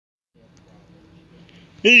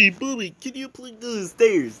Hey, Booby, can you please do the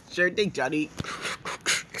stairs? Sure thing, Johnny.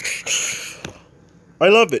 I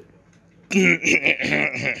love it.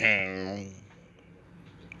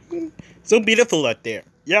 So beautiful out there.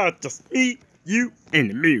 Yeah, it's just me, you,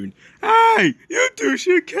 and the moon. Hey, you two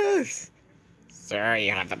should kiss. Sir,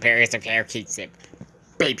 you have a Paris of hair sip.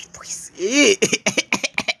 Baby voice.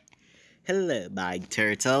 Hello, my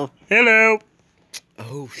turtle. Hello.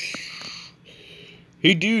 Oh,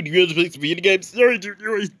 hey, dude, you guys play some video games? Sorry, dude, you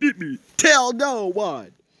always beat me. Tell no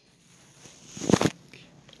one.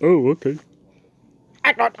 Oh, okay.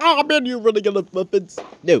 I thought, oh man, you're running out of muffins.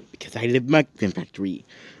 No, because I live in my factory.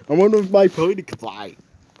 I wonder if my pony can fly.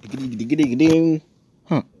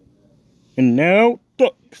 Huh. And now,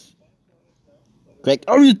 ducks. Greg,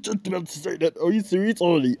 I was just about to say that. Are you serious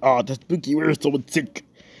already? Ah, that's spooky. Where is someone sick?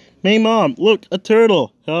 Hey, Mom, look, a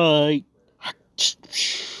turtle. Hi.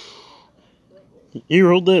 Here,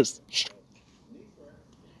 hold this.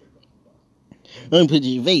 I'm putting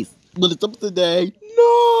your face. But it's up today.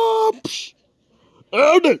 No!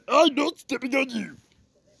 Oh, no, I'm not stepping on you.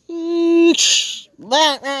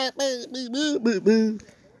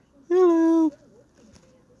 Hello.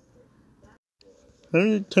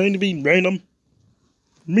 Time to be random.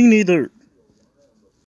 Me neither.